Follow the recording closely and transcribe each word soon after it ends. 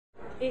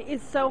It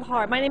is so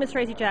hard. My name is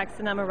Tracy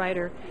Jackson. I'm a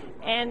writer.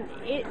 And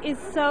it is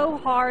so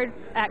hard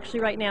actually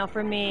right now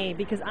for me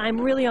because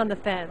I'm really on the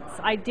fence.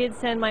 I did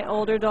send my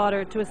older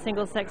daughter to a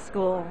single-sex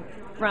school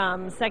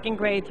from second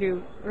grade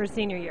through her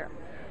senior year.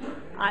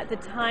 At the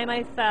time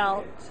I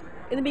felt,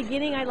 in the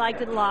beginning I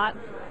liked it a lot.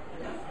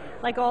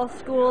 Like all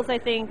schools, I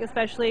think,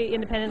 especially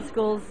independent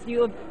schools,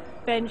 you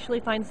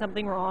eventually find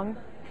something wrong.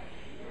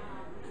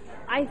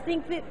 I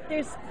think that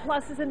there's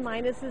pluses and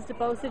minuses to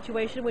both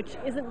situations, which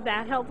isn't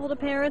that helpful to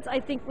parents. I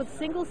think with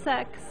single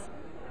sex,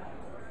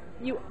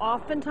 you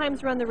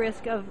oftentimes run the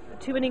risk of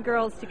too many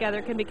girls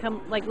together can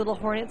become like little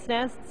hornet's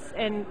nests,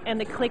 and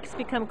the cliques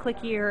become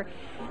clickier,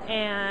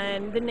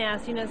 and the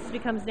nastiness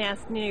becomes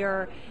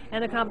nastier,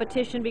 and the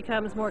competition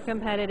becomes more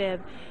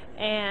competitive.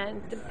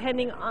 And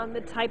depending on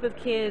the type of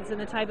kids and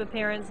the type of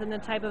parents and the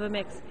type of a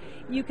mix,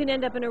 you can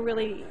end up in a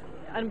really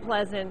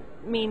unpleasant,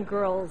 mean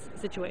girls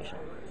situation.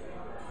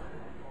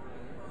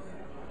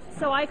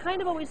 So I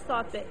kind of always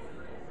thought that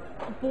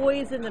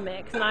boys in the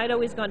mix, and I'd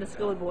always gone to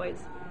school with boys,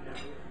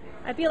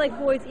 I feel like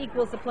boys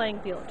equals the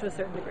playing field to a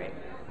certain degree.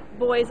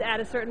 Boys add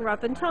a certain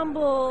rough and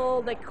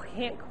tumble, they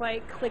can't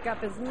quite click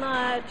up as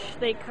much,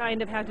 they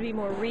kind of have to be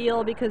more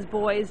real because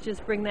boys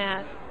just bring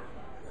that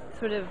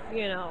sort of,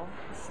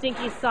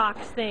 stinky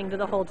socks thing to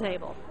the whole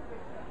table.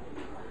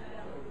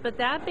 But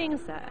that being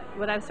said,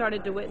 what I've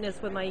started to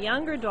witness with my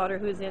younger daughter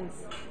who's in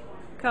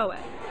coed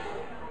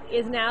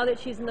is now that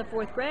she's in the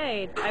 4th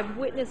grade, I've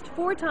witnessed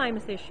 4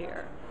 times this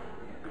year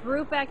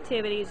group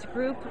activities,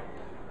 group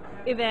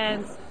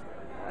events,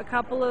 a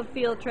couple of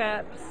field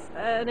trips,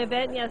 an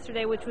event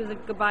yesterday which was a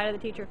goodbye to the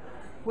teacher,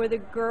 where the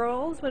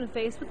girls, when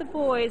faced with the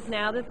boys,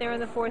 now that they're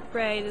in the 4th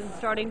grade and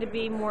starting to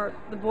be more,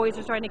 the boys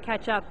are starting to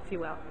catch up, if you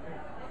will,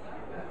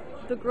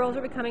 the girls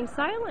are becoming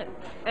silent,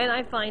 and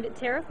I find it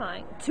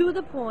terrifying, to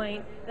the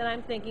point that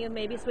I'm thinking of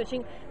maybe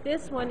switching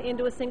this one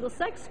into a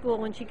single-sex school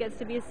when she gets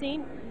to be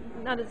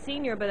not a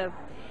senior, but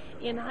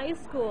in high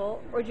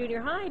school or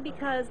junior high,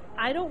 because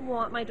I don't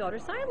want my daughter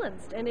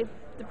silenced. And if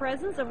the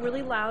presence of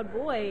really loud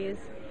boys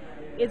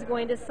is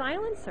going to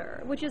silence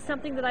her, which is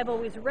something that I've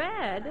always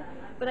read,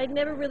 but I'd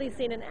never really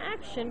seen in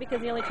action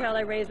because the only child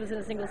I raised was in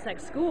a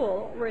single-sex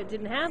school where it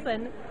didn't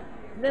happen,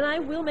 then I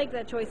will make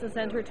that choice and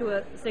send her to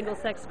a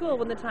single-sex school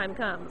when the time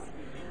comes.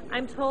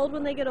 I'm told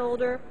when they get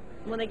older,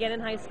 when they get in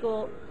high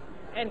school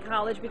and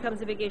college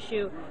becomes a big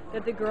issue,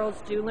 that the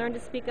girls do learn to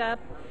speak up.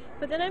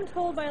 But then I'm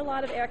told by a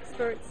lot of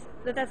experts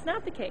that that's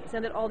not the case,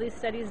 and that all these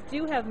studies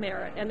do have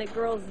merit, and that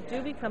girls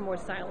do become more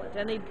silent,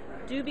 and they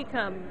do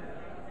become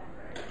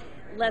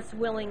less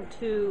willing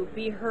to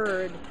be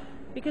heard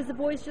because the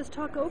boys just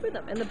talk over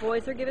them, and the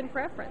boys are given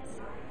preference.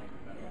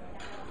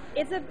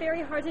 It's a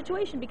very hard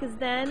situation because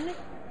then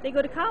they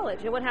go to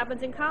college, and what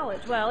happens in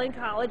college? Well, in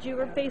college you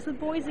are faced with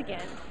boys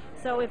again.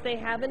 So if they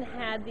haven't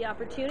had the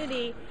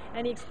opportunity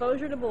and the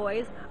exposure to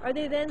boys, are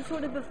they then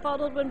sort of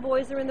befuddled when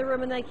boys are in the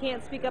room and they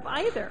can't speak up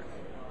either?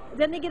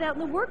 Then they get out in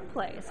the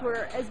workplace,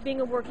 where as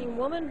being a working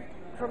woman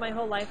for my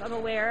whole life, I'm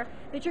aware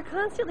that you're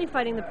constantly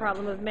fighting the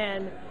problem of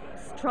men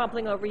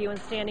trampling over you and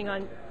standing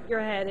on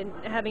your head and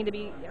having to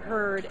be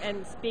heard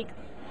and speak,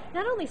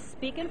 not only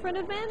speak in front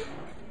of men,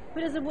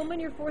 but as a woman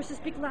you're forced to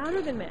speak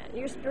louder than men.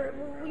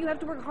 You have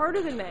to work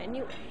harder than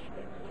men.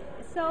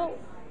 So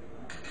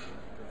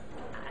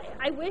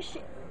I wish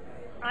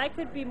I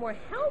could be more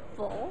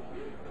helpful,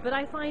 but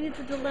I find it's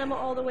a dilemma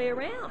all the way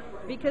around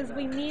because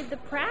we need the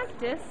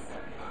practice,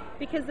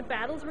 because the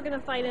battles we're going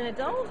to fight in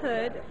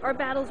adulthood are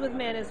battles with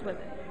men as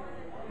women.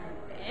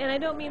 And I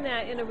don't mean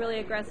that in a really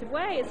aggressive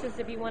way. It's just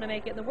if you want to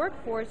make it in the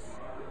workforce,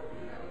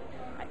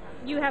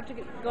 you have to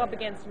go up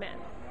against men.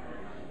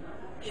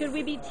 Should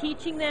we be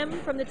teaching them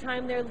from the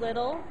time they're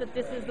little that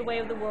this is the way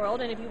of the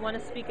world, and if you want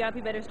to speak up,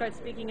 you better start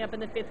speaking up in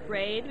the 5th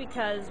grade,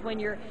 because when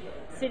you're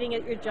sitting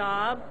at your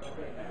job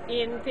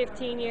in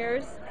 15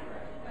 years,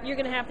 you're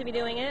going to have to be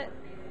doing it?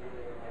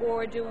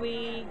 Or do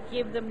we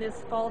give them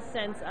this false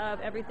sense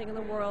of everything in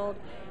the world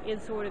is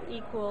sort of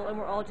equal and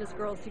we're all just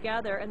girls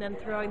together, and then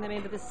throwing them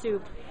into the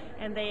soup,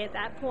 and they at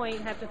that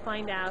point have to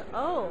find out,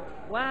 oh,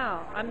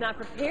 wow, I'm not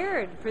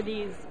prepared for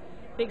these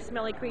big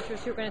smelly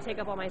creatures who are going to take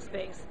up all my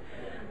space.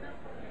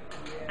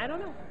 I don't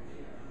know.